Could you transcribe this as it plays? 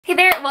Hey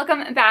there,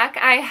 welcome back.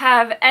 I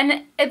have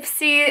an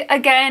Ipsy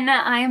again.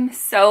 I'm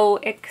so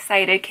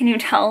excited. Can you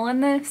tell in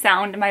the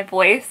sound of my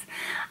voice?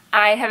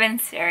 I have been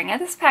staring at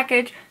this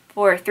package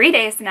for 3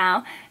 days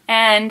now,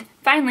 and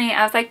finally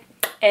I was like,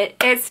 it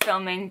is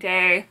filming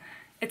day.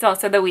 It's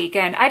also the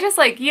weekend. I just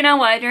you know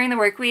what, during the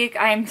work week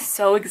I'm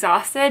so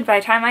exhausted. By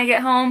the time I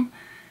get home,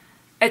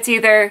 it's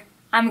either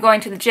I'm going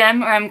to the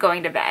gym or I'm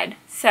going to bed.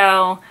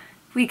 So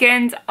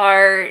weekends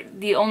are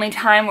the only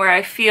time where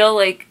I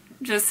feel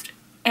just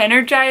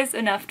energized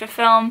enough to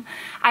film.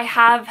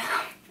 I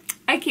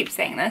keep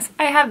saying this,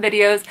 I have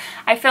videos.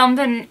 I filmed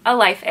a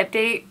life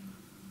update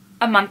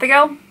a month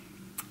ago,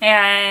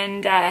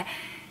 and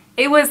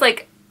it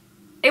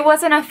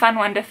wasn't a fun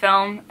one to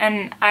film,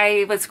 and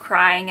I was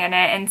crying in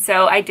it, and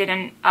so I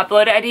didn't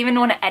upload it. I didn't even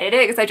want to edit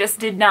it because I just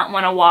did not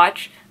want to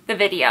watch the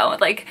video,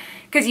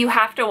 because you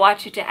have to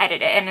watch it to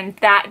edit it, and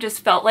that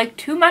just felt like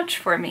too much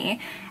for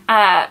me.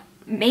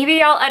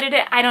 Maybe I'll edit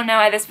it, I don't know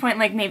at this point.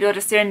 Maybe I'll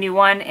just do a new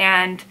one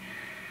and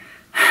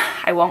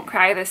I won't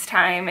cry this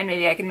time, and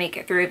maybe I can make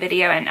it through a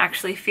video and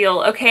actually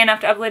feel okay enough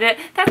to upload it.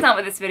 That's not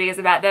what this video is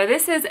about though.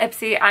 This is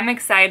Ipsy. I'm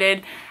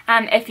excited.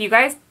 If you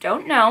guys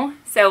don't know,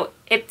 so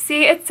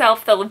Ipsy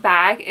itself, the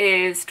bag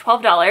is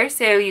 $12,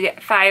 so you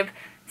get 5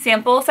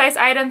 sample size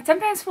items,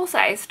 sometimes full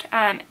sized,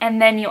 and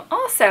then you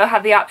also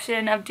have the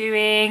option of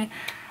doing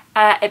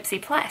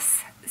Ipsy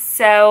Plus.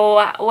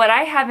 So what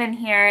I have in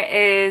here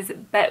is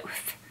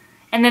both.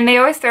 And then they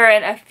always throw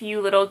in a few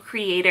little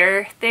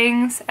creator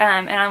things,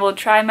 and I will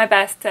try my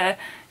best to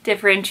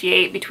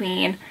differentiate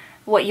between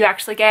what you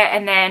actually get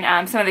and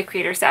then some of the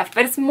creator stuff.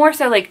 But it's more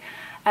so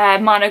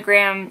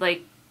monogram,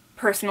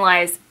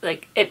 personalized,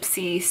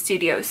 Ipsy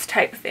Studios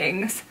type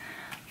things.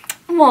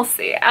 We'll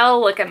see. I'll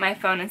look at my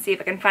phone and see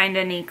if I can find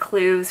any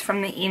clues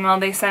from the email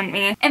they sent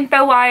me.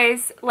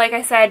 Info-wise, like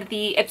I said,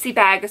 the Ipsy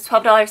bag is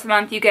 $12 a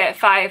month. You get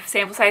 5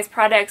 sample size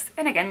products,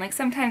 and again,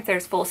 sometimes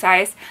there's full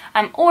size,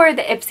 or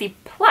the Ipsy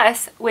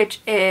Plus,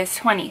 which is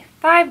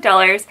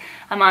 $25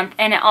 a month,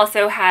 and it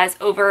also has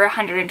over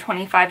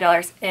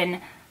 $125 in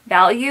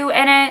value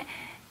in it,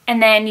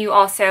 and then you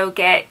also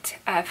get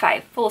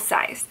 5 full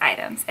size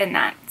items in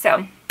that.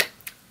 So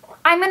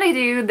I'm gonna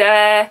do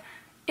the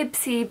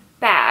Ipsy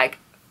bag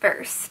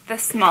first, the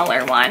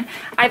smaller one.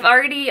 I've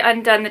already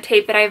undone the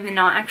tape, but I have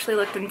not actually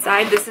looked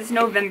inside. This is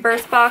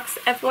November's box,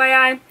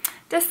 FYI.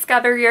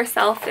 Discover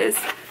Yourself is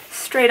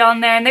straight on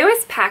there, and they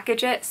always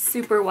package it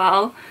super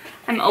well.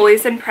 I'm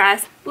always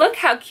impressed. Look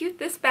how cute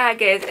this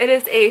bag is. It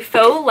is a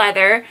faux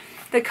leather.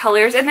 The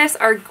colors in this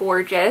are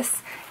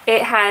gorgeous.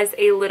 It has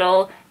a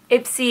little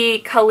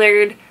Ipsy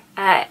colored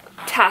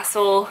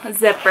tassel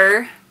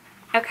zipper.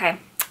 Okay.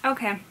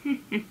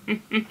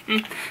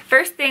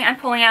 First thing I'm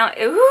pulling out,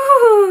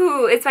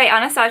 ooh, it's by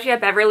Anastasia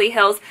Beverly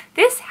Hills.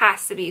 This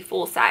has to be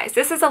full size.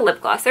 This is a lip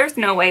gloss. There's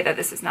no way that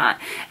this is not.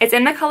 It's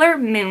in the color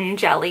Moon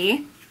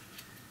Jelly.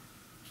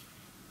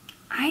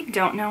 I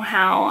don't know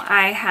how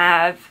I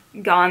have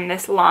gone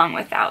this long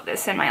without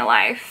this in my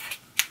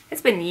life.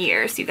 It's been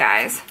years, you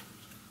guys.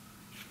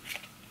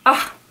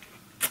 Oh,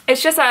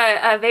 it's just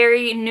a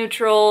very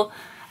neutral,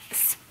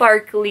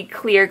 sparkly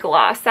clear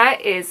gloss that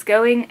is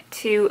going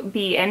to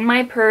be in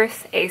my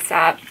purse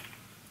ASAP.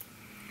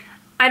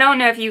 I don't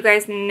know if you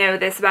guys know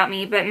this about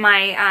me, but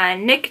my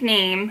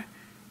nickname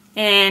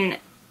in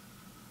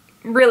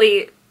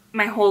really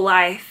my whole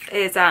life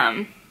is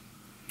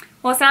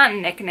well, it's not a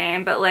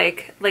nickname, but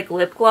like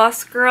lip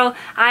gloss girl.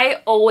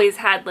 I always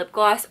had lip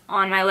gloss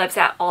on my lips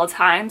at all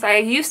times. I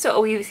used to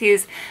always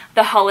use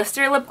the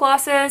Hollister lip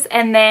glosses,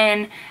 and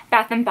then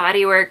Bath &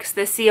 Body Works,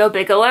 the C.O.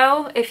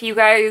 Bigelow. If you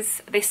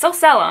guys, they still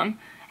sell them,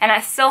 and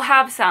I still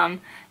have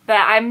some, but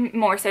I'm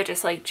more so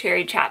just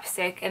cherry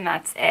chapstick, and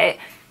that's it.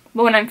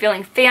 But when I'm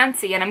feeling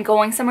fancy and I'm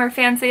going somewhere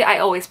fancy, I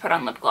always put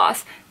on lip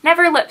gloss.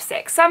 Never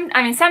lipstick.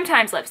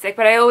 Sometimes lipstick,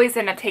 but I always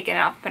end up taking it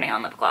off and putting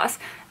on lip gloss.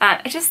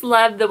 I just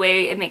love the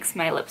way it makes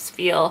my lips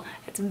feel.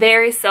 It's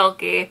very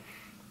silky,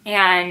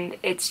 and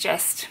it's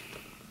just,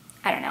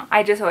 I don't know,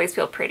 I just always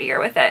feel prettier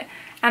with it.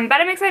 But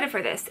I'm excited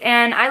for this,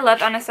 and I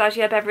love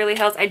Anastasia Beverly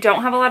Hills. I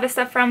don't have a lot of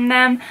stuff from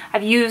them.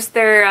 I've used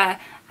their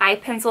eye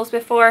pencils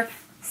before.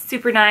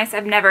 Super nice.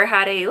 I've never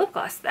had a lip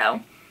gloss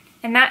though,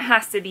 and that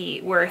has to be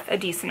worth a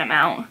decent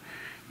amount.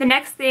 The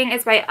next thing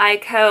is by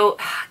Ico.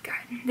 Oh, God.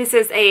 This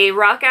is a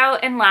Rock Out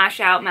and Lash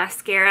Out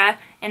mascara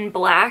in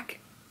black.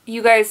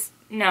 You guys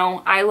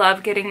know I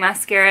love getting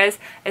mascaras,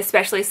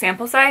 especially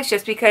sample size,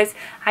 just because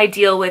I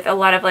deal with a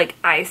lot of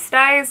eye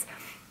styes.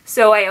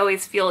 So I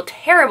always feel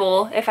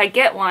terrible if I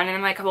get one and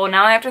I'm like, well,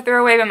 now I have to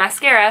throw away my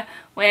mascara,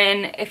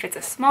 when if it's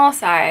a small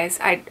size,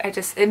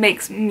 it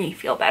makes me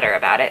feel better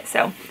about it.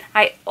 So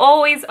I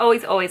always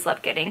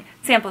love getting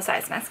sample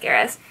size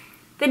mascaras.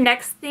 The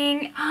next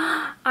thing,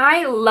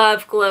 I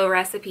love Glow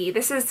Recipe.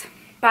 This is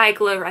by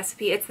Glow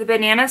Recipe. It's the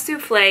Banana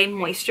Souffle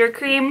Moisture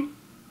Cream,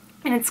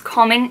 and it's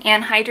calming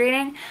and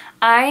hydrating.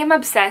 I am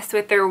obsessed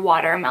with their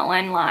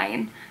watermelon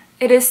line.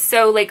 It is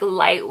so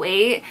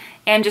lightweight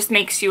and just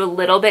makes you a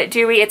little bit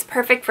dewy. It's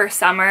perfect for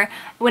summer.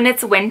 When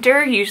it's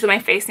winter, usually my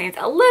face needs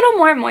a little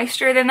more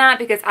moisture than that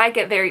because I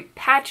get very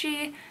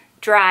patchy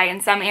dry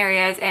in some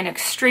areas and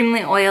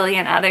extremely oily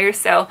in others,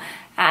 so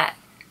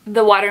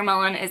the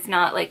watermelon is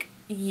not like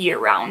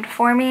year-round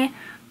for me.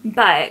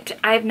 But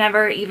I've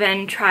never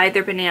even tried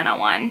their banana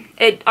one.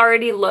 It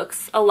already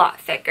looks a lot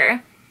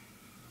thicker.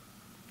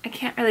 I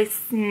can't really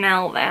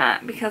smell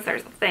that because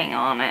there's a thing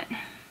on it.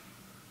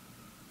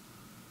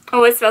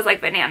 Oh, it smells like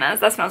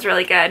bananas. That smells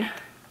really good.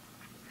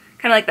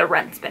 Kind of like the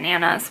Rents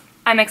bananas.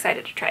 I'm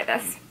excited to try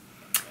this.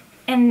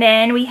 And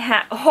then we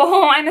have,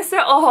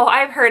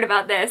 I've heard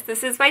about this.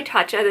 This is by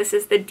Tatcha. This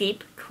is the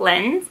Deep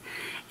Cleanse.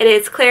 It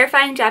is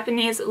clarifying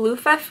Japanese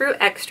loofah fruit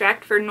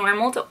extract for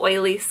normal to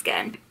oily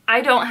skin. I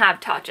don't have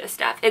Tatcha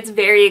stuff. It's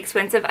very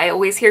expensive. I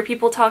always hear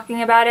people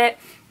talking about it.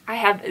 I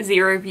have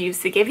 0 reviews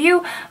to give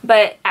you,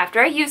 but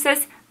after I use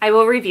this, I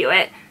will review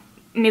it.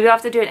 Maybe I'll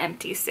have to do an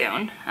empty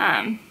soon.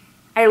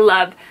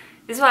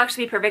 This will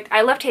actually be perfect.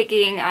 I love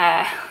taking,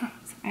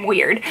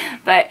 weird,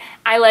 but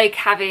I like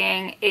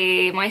having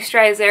a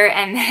moisturizer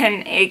and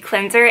then a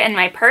cleanser in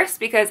my purse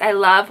because I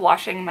love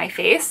washing my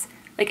face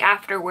like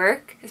after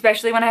work,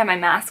 especially when I have my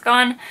mask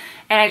on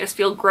and I just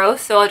feel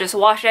gross, so I'll just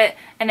wash it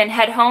and then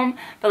head home.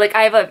 But like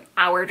I have an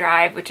hour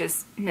drive, which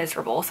is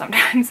miserable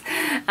sometimes,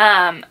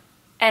 and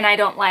I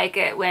don't like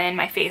it when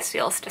my face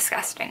feels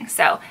disgusting,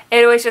 so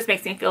it always just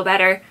makes me feel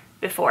better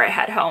before I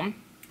head home.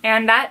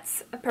 And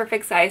that's a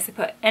perfect size to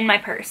put in my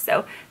purse,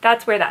 so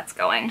that's where that's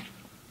going.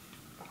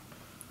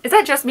 Is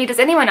that just me? Does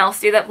anyone else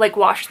do that, like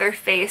wash their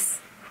face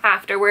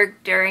after work,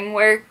 during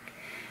work?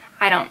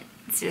 I don't.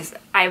 It's just,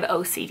 I have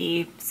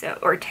OCD, so,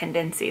 or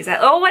tendencies.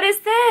 Oh, what is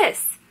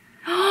this?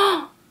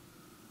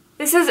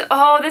 This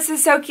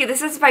is so cute.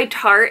 This is by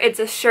Tarte. It's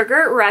a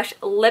Sugar Rush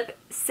Lip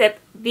Sip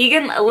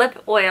Vegan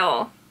Lip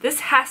Oil. This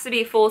has to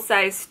be full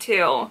size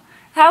too.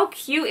 How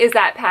cute is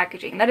that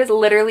packaging? That is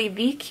literally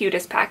the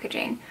cutest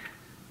packaging.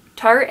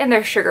 Tarte and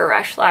their Sugar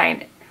Rush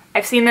line.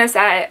 I've seen this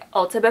at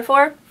Ulta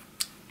before.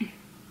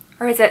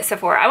 Or is it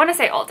Sephora? I want to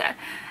say Ulta.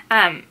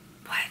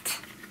 What?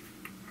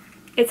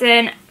 It's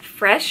in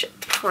fresh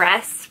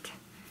pressed,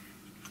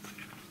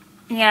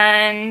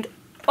 and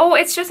oh,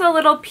 it's just a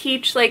little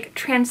peach like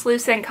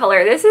translucent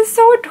color. This is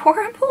so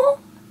adorable.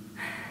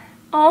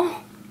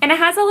 Oh, and it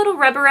has a little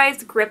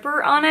rubberized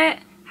gripper on it.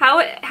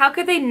 How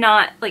could they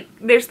not, like,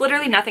 there's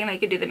literally nothing they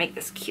could do to make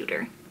this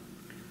cuter.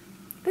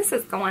 This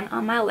is going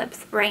on my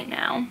lips right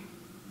now.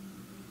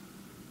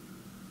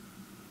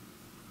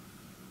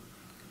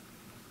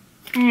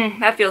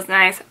 That feels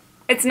nice.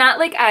 It's not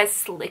like as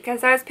slick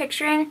as I was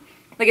picturing.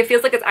 Like, it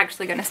feels like it's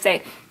actually gonna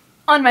stay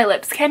on my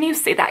lips. Can you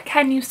see that?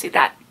 Can you see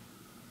that?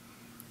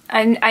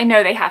 I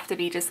know they have to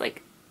be just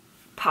like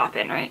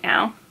popping right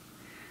now.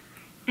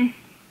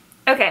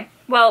 Okay,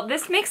 well,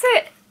 this makes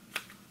it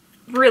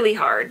really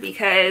hard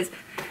because,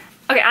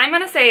 okay, I'm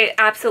gonna say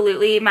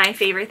absolutely my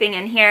favorite thing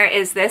in here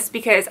is this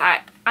because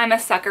I'm a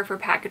sucker for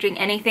packaging.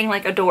 Anything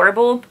like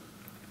adorable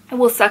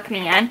will suck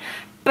me in.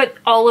 But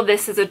all of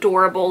this is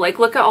adorable. Like,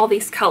 look at all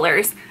these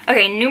colors.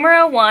 Okay,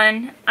 numero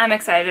 1, I'm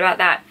excited about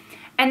that.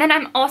 And then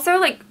I'm also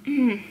like,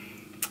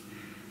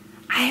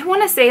 I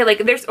want to say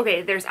like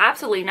there's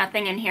absolutely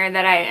nothing in here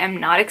that I am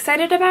not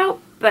excited about,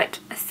 but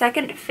a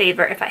second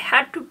favorite, if I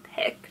had to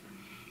pick,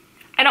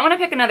 I don't want to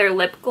pick another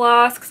lip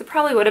gloss because it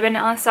probably would have been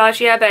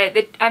Anastasia,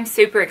 but I'm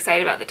super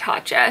excited about the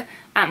Tatcha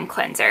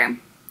cleanser.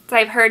 So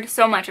I've heard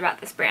so much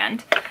about this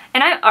brand,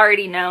 and I've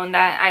already known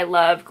that I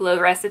love Glow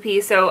Recipe,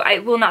 so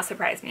it will not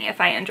surprise me if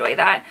I enjoy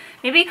that.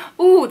 Maybe,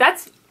 ooh,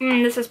 this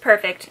is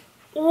perfect.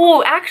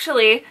 Ooh,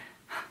 actually,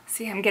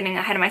 see, I'm getting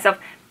ahead of myself.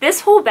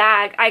 This whole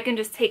bag I can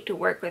just take to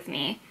work with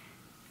me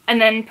and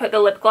then put the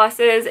lip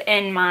glosses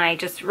in my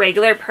just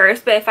regular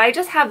purse. But if I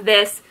just have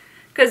this,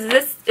 because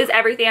this is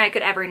everything I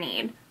could ever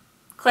need.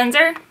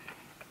 Cleanser,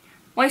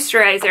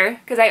 moisturizer,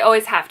 because I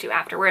always have to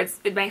afterwards.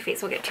 My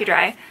face will get too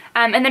dry.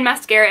 And then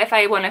mascara if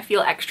I want to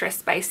feel extra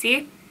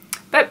spicy.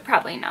 But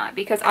probably not,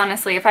 because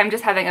honestly, if I'm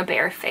just having a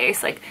bare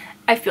face, like,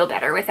 I feel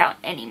better without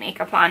any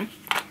makeup on.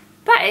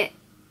 But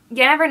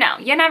you never know.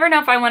 You never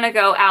know if I want to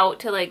go out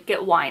to like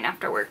get wine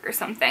after work or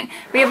something.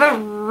 We have a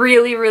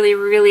really, really,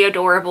 really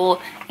adorable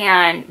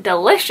and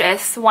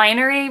delicious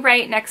winery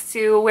right next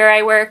to where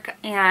I work,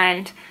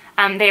 and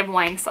they have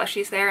wine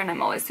slushies there, and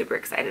I'm always super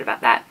excited about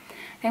that.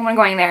 I think I'm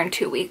going there in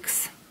 2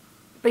 weeks.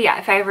 But yeah,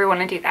 if I ever want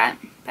to do that.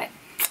 But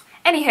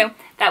anywho,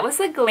 that was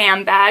the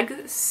Glam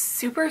bag.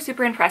 Super,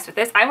 super impressed with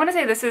this. I want to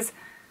say this is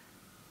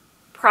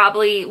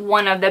probably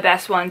one of the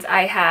best ones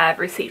I have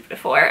received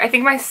before. I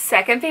think my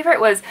second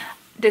favorite was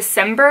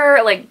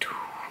December, like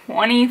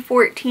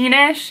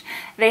 2014-ish.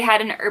 They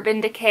had an Urban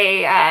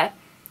Decay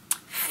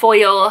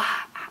foil,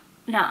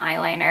 not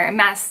eyeliner,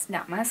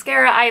 not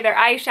mascara either,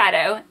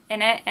 eyeshadow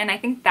in it, and I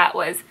think that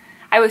was,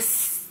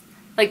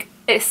 like,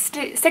 it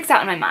sticks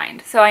out in my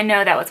mind, so I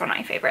know that was one of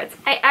my favorites.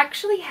 I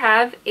actually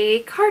have a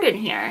card in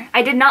here.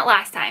 I did not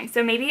last time,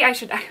 so maybe I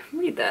should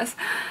read this.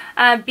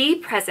 Be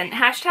present,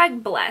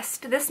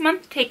 #blessed. This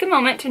month, take a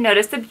moment to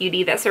notice the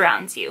beauty that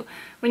surrounds you.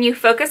 When you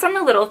focus on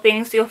the little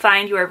things, you'll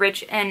find you are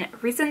rich in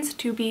reasons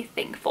to be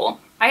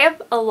thankful. I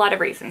have a lot of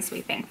reasons to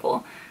be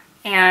thankful,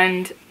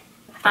 and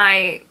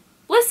I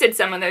listed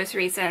some of those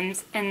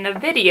reasons in the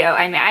video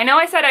I made. I know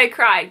I said I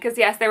cried, because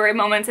yes, there were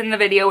moments in the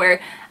video where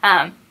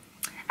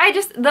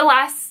the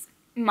last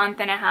month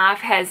and a half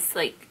has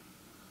like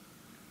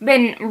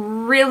been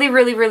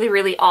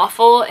really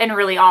awful and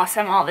really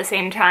awesome all at the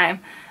same time.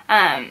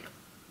 I'm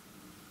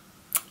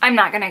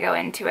not gonna go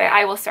into it.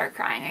 I will start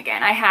crying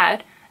again. I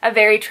had a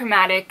very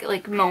traumatic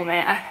like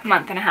moment a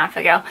month and a half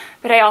ago,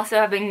 but I also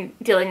have been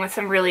dealing with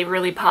some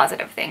really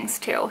positive things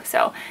too.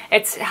 So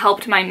it's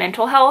helped my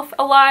mental health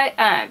a lot,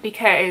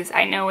 because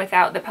I know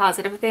without the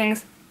positive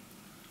things,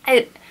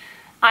 I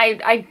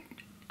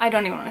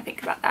don't even want to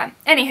think about that.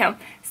 Anywho,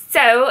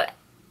 so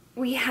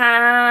we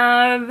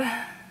have,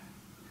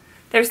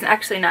 there's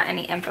actually not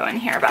any info in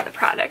here about the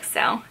product,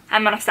 so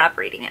I'm gonna stop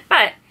reading it.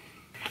 But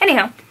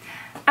anyhow,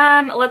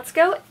 let's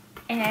go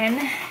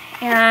in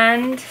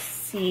and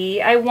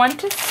see. I want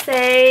to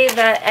say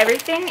that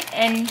everything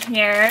in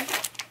here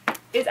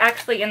is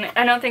actually in,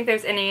 I don't think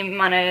there's any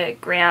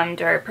monogrammed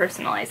or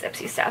personalized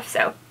Ipsy stuff,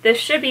 so this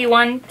should be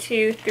 1,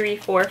 2, 3,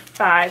 4,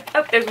 5.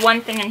 Oh, there's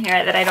one thing in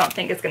here that I don't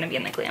think is going to be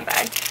in the glam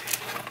bag.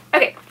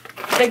 Okay,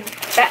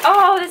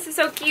 oh, this is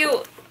so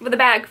cute. With the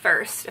bag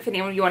first, if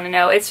anyone you want to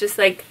know, it's just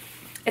like,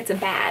 it's a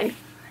bag,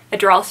 a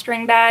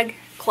drawstring bag,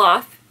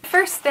 cloth.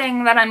 First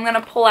thing that I'm going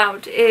to pull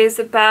out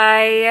is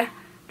by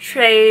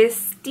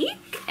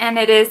and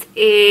it is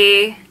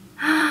a,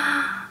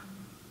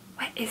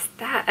 what is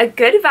that? A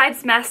Good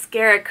Vibes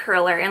Mascara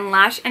Curler and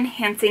Lash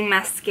Enhancing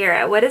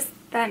Mascara. What does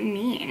that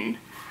mean?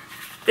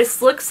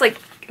 This looks like,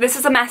 this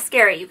is a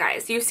mascara, you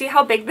guys. You see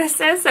how big this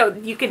is? So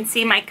you can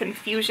see my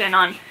confusion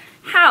on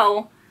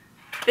how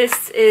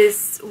this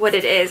is what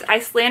it is.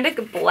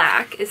 Icelandic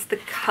Black is the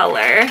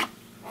color.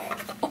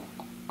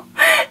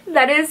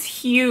 That is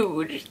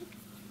huge.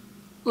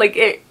 Like,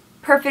 it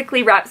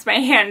perfectly wraps my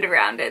hand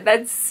around it.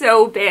 That's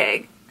so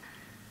big.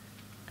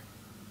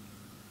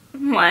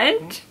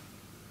 What?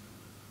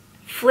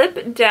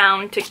 Flip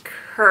down to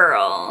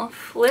curl.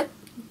 Flip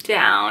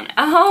down.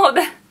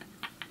 Oh,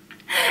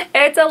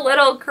 it's a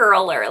little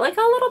curler, like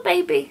a little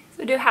baby.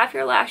 So do half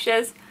your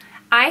lashes.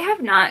 I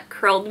have not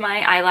curled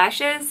my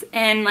eyelashes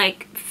in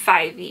like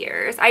 5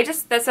 years.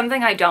 That's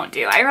something I don't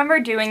do. I remember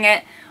doing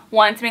it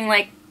once being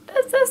like,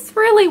 does this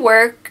really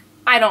work?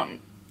 I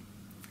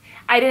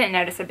didn't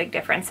notice a big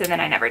difference, and then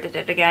I never did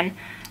it again.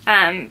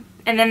 And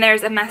then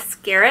there's a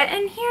mascara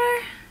in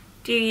here.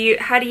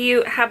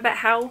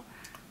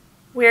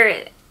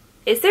 Where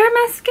is there a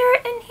mascara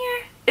in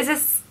here? Is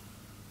this,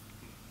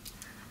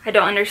 I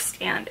don't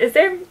understand.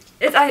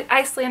 It's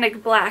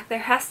Icelandic Black. There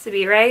has to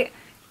be, right?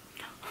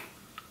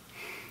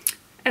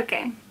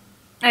 Okay.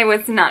 I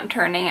was not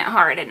turning it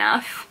hard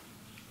enough.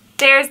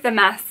 There's the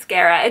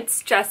mascara.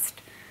 It's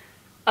just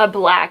a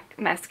black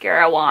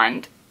mascara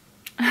wand.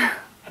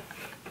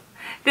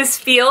 This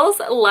feels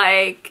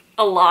like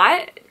a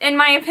lot, in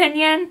my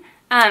opinion.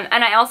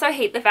 And I also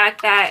hate the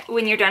fact that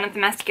when you're done with the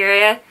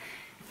mascara,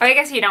 or I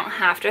guess you don't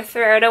have to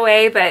throw it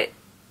away, but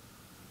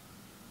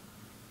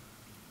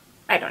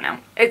I don't know.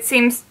 It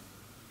seems,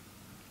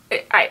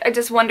 I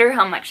just wonder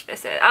how much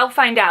this is. I'll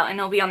find out and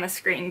it'll be on the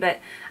screen, but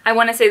I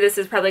want to say this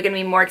is probably going to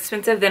be more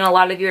expensive than a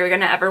lot of you are going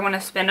to ever want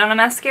to spend on a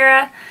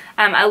mascara.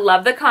 I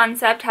love the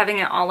concept, having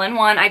it all in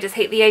one. I just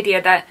hate the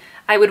idea that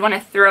I would want to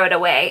throw it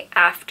away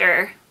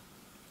after,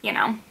 you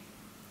know,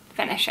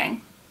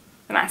 finishing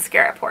the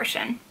mascara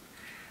portion.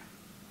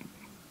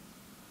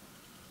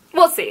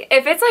 We'll see.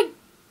 If it's like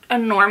a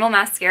normal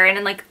mascara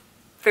and like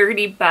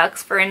 30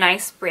 bucks for a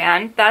nice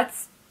brand,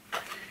 that's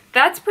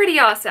pretty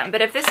awesome.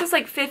 But if this is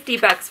like 50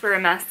 bucks for a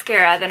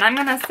mascara, then I'm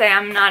gonna say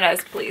I'm not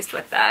as pleased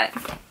with that.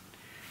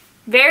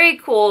 Very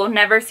cool.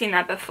 Never seen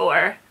that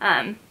before.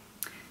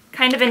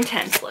 Kind of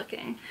intense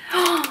looking.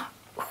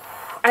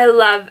 I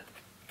love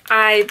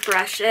eye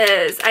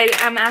brushes. I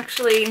am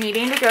actually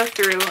needing to go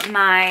through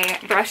my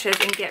brushes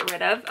and get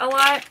rid of a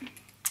lot.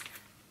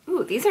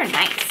 Ooh, these are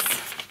nice.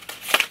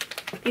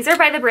 These are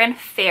by the brand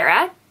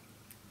Farah,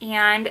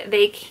 and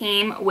they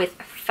came with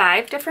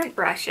 5 different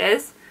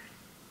brushes,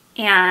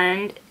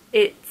 and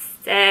it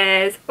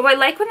says, oh, I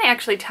like when they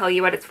actually tell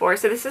you what it's for.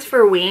 So this is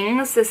for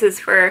wings, this is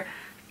for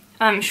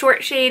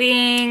short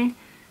shading,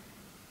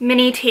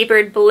 mini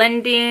tapered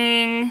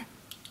blending,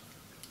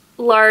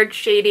 large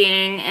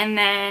shading, and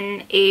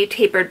then a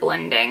tapered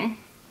blending.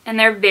 And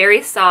they're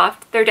very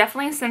soft. They're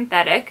definitely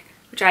synthetic,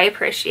 which I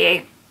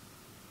appreciate.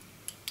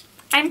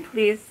 I'm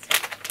pleased.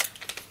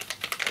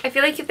 I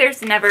feel like if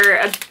there's never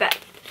a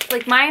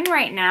like mine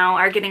right now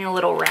are getting a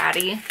little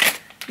ratty.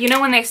 You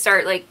know when they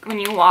start, like when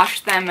you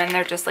wash them and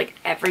they're just like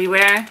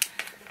everywhere?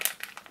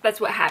 That's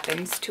what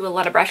happens to a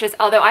lot of brushes.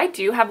 Although I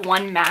do have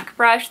one MAC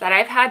brush that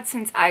I've had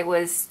since I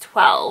was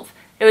 12.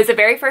 It was the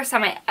very first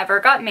time I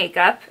ever got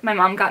makeup. My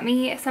mom got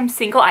me some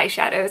single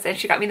eyeshadows and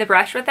she got me the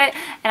brush with it,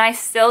 and I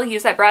still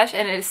use that brush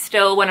and it is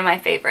still one of my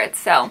favorites.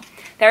 So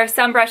there are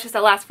some brushes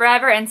that last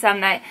forever and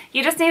some that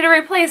you just need to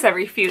replace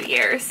every few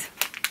years.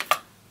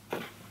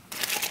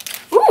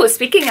 Ooh,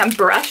 speaking of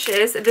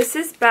brushes, this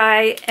is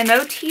by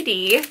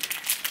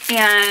MOTD,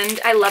 and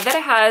I love that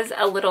it has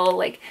a little,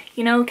 like,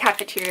 you know,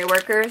 cafeteria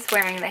workers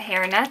wearing the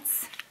hair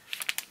nets.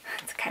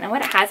 kind of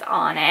what it has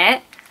on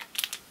it.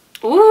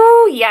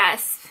 Ooh,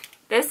 yes.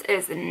 This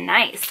is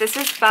nice. This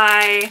is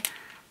by,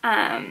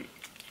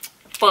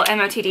 well,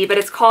 MOTD, but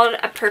it's called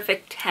a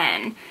Perfect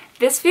 10.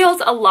 This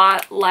feels a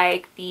lot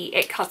like the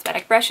It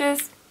Cosmetic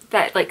brushes,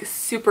 that like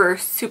super,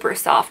 super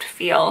soft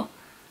feel.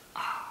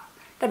 Oh,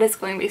 that is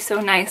going to be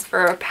so nice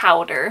for a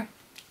powder.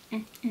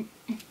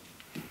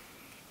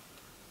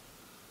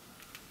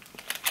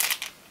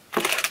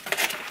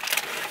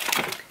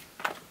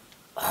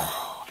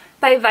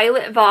 By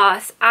Violet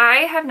Voss. I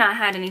have not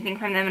had anything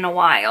from them in a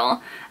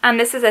while.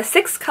 This is a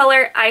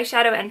 6-color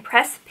eyeshadow and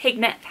pressed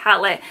pigment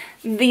palette.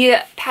 The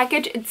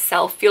package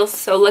itself feels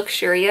so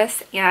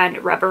luxurious and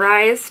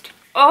rubberized.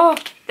 Oh,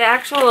 the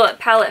actual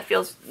palette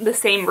feels the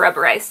same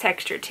rubberized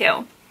texture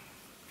too.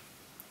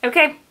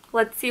 Okay,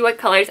 let's see what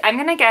colors. I'm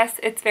gonna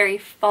guess it's very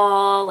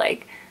fall,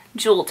 like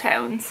jewel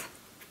tones.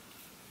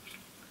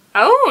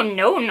 Oh,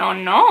 no, no,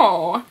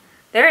 no.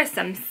 There is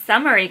some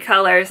summery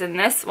colors in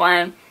this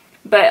one.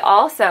 But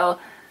also,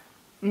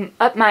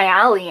 up my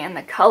alley in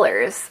the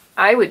colors,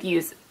 I would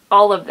use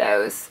all of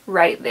those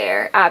right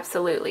there,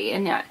 absolutely.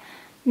 And yeah,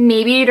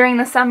 maybe during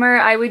the summer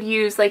I would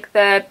use like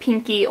the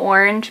pinky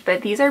orange,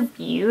 but these are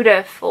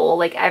beautiful,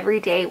 like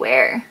everyday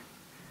wear.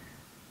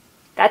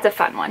 That's a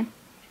fun one.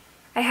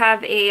 I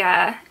have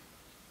a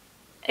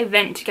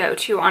event to go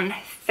to on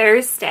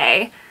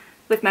Thursday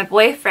with my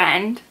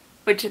boyfriend,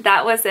 which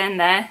that was in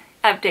the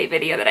update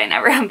video that I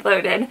never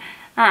uploaded.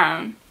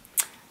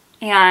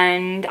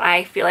 And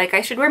I feel like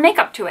I should wear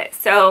makeup to it.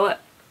 So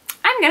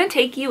I'm gonna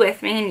take you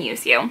with me and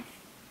use you.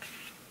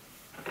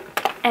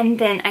 And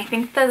then I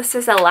think this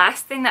is the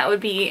last thing that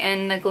would be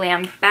in the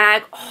glam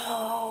bag.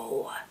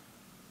 Oh,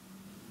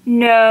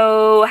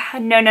 no,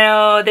 no,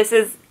 no. This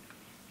is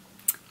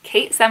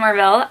Kate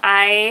Somerville.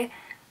 I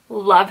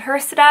love her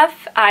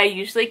stuff. I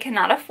usually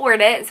cannot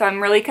afford it, so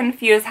I'm really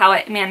confused how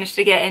it managed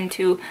to get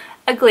into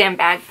a glam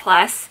bag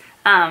plus,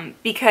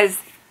 because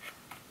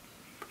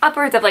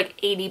upwards of like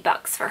 80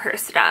 bucks for her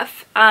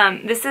stuff.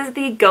 This is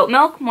the Goat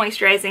Milk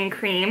Moisturizing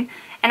Cream,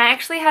 and I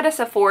actually had a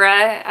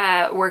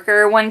Sephora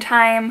worker one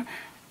time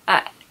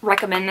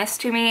recommend this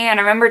to me,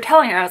 and I remember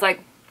telling her, I was like,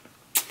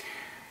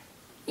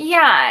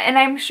 yeah, and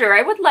I'm sure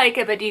I would like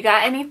it, but do you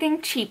got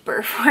anything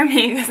cheaper for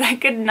me? Because I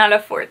could not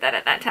afford that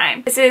at that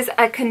time. This is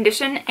a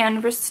Condition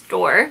and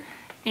Restore,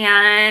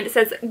 and it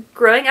says,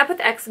 growing up with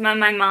eczema,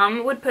 my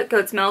mom would put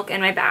goat's milk in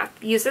my bath.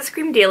 Use this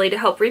cream daily to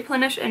help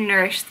replenish and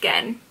nourish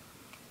skin.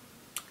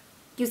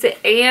 Use it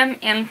AM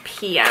and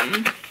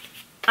PM.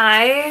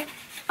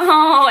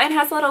 Oh, it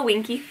has a little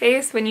winky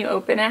face when you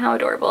open it. How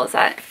adorable is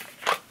that?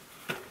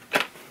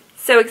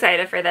 So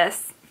excited for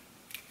this.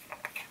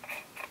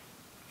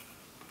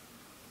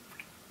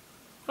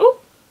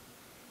 Oh,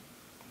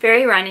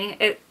 very runny.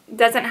 It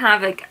doesn't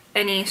have like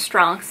any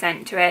strong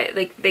scent to it.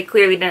 Like they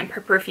clearly didn't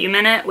put perfume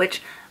in it,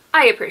 which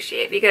I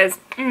appreciate because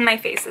my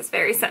face is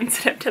very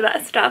sensitive to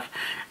that stuff.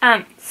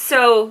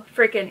 So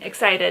freaking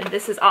excited.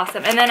 This is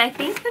awesome. And then I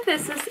think that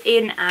this is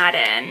an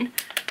add-in.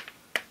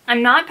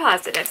 I'm not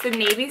positive, so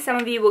maybe some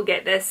of you will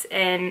get this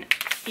in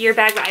your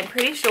bag, but I'm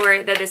pretty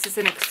sure that this is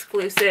an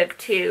exclusive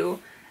to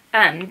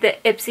the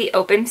Ipsy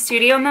Open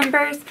Studio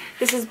members.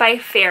 This is by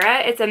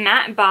Farrah. It's a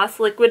matte Boss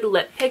liquid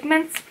lip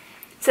pigments.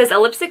 It says, a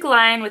lipstick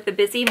line with the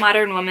busy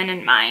modern woman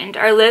in mind.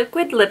 Our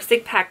liquid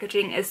lipstick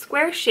packaging is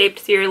square shaped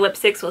so your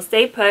lipsticks will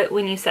stay put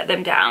when you set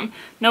them down.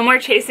 No more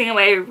chasing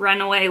away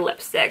runaway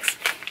lipsticks.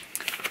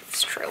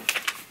 It's true.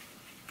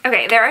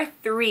 Okay, there are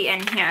 3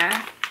 in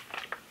here.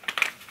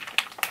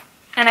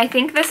 And I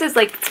think this is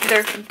like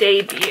their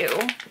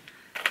debut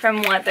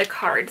from what the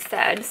card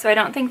said. So I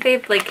don't think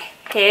they've like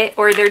hit,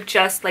 or they're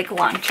just like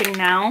launching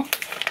now.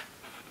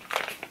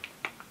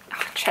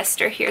 Oh,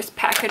 Chester here's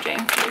packaging.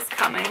 He's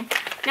coming.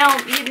 No,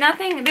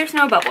 nothing, there's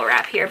no bubble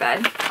wrap here,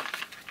 bud.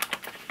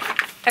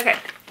 Okay.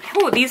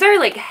 Oh, these are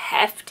like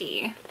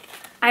hefty.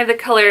 I have the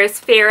colors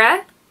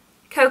Farrah,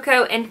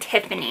 Cocoa, and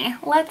Tiffany.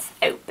 Let's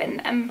open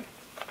them.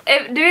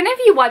 Do any of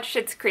you watch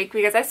Schitt's Creek?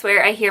 Because I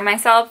swear I hear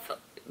myself,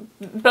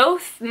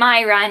 both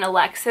Myra and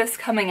Alexis,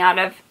 coming out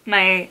of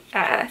my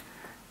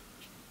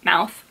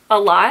mouth a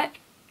lot.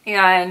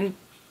 And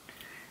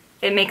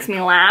it makes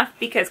me laugh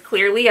because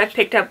clearly I've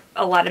picked up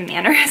a lot of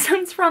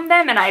mannerisms from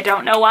them and I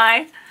don't know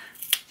why.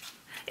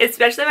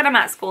 Especially when I'm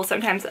at school,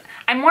 sometimes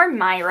I'm more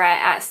Myra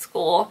at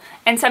school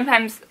and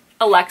sometimes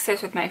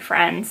Alexis with my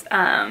friends.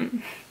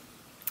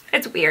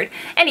 It's weird.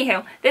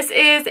 Anywho, this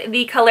is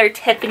the color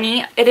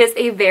Tiffany. It is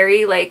a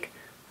very like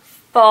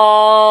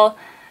fall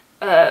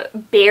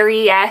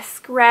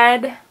berry-esque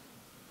red.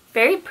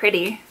 Very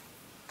pretty.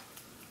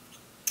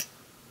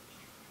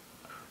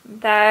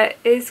 That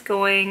is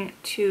going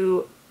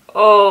to,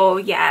 oh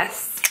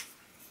yes.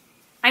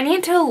 I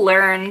need to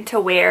learn to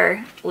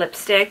wear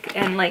lipstick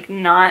and like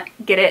not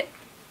get it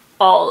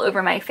all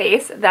over my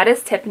face. That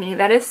is Tiffany.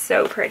 That is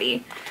so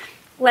pretty.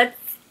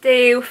 Let's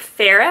do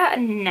Farrah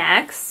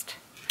next.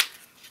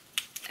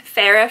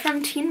 Farrah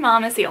from Teen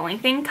Mom is the only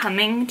thing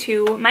coming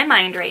to my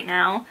mind right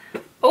now.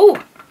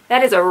 Oh,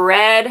 that is a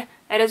red.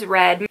 That is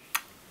red.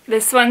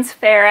 This one's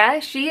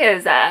Farrah. She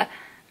is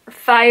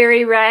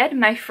fiery red.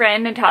 My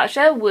friend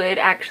Natasha would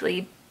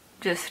actually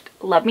just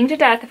love me to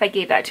death if I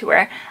gave that to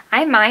her.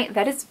 I might.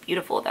 That is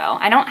beautiful though.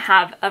 I don't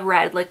have a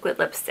red liquid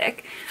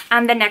lipstick.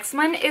 The next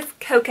one is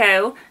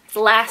Cocoa. It's the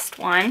last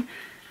one.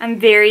 I'm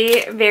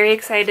very, very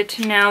excited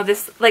to know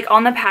this. Like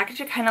on the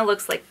package, it kind of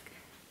looks like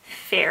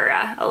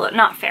Farrah. Oh,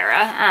 not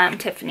Farrah,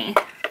 Tiffany.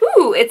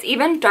 Ooh, it's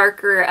even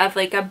darker of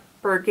like a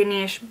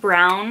burgundy-ish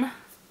brown.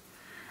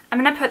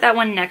 I'm gonna put that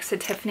one next to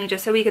Tiffany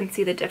just so we can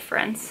see the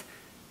difference.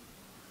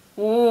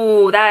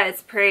 Ooh, that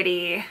is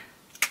pretty.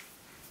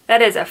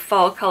 That is a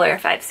fall color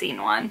if I've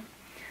seen one.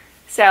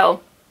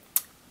 So,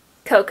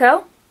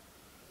 Cocoa,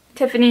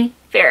 Tiffany,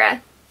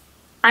 Farrah.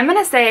 I'm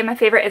gonna say my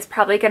favorite is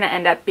probably gonna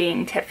end up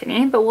being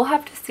Tiffany, but we'll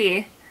have to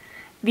see.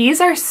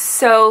 These are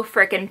so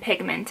freaking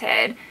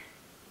pigmented.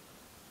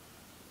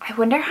 I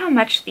wonder how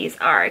much these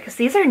are, because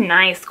these are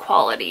nice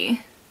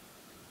quality.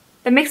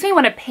 That makes me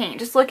want to paint.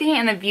 Just looking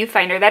in the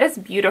viewfinder, that is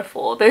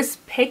beautiful. Those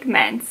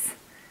pigments.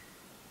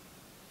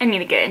 I need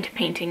to get into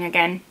painting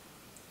again.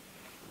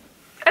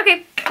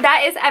 Okay,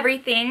 that is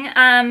everything.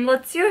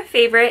 Let's do a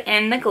favorite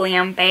in the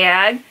glam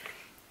bag.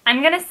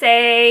 I'm gonna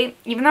say,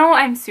 even though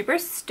I'm super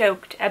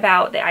stoked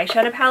about the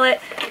eyeshadow palette,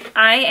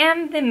 I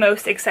am the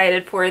most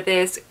excited for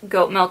this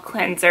Goat Milk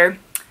Cleanser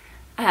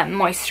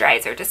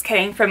moisturizer. Just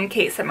kidding, from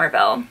Kate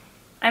Somerville.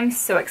 I'm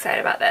so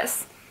excited about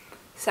this.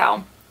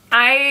 So,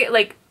 I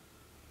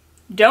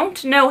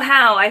don't know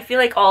how. I feel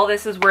like all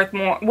this is worth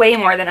way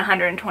more than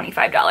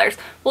 $125.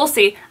 We'll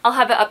see. I'll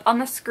have it up on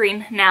the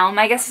screen now.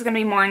 My guess is going to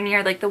be more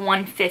near like the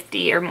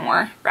 $150 or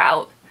more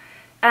route.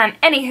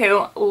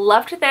 Anywho,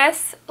 loved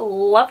this.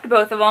 Loved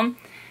both of them.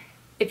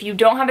 If you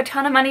don't have a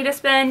ton of money to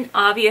spend,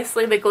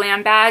 obviously the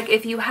glam bag.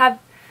 If you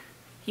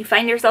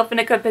find yourself in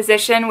a good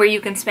position where you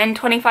can spend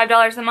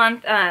 $25 a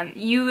month,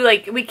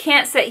 we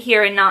can't sit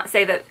here and not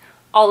say that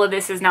all of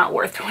this is not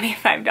worth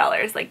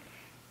 $25, like,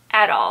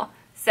 at all.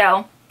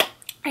 So,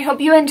 I hope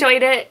you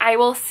enjoyed it. I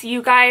will see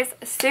you guys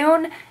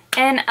soon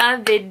in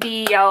a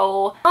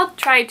video. I'll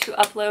try to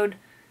upload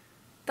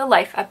the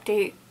life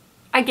update.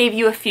 I gave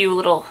you a few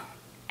little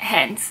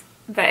hints,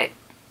 but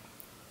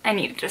I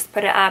need to just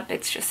put it up.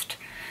 It's just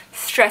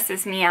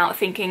stresses me out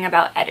thinking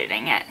about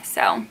editing it.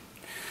 So,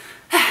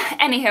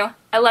 anywho,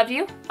 I love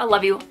you. I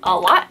love you a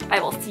lot. I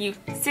will see you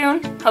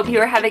soon. Hope you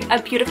are having a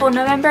beautiful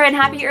November and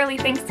happy early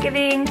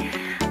Thanksgiving.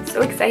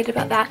 So excited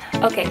about that.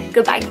 Okay,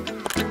 goodbye.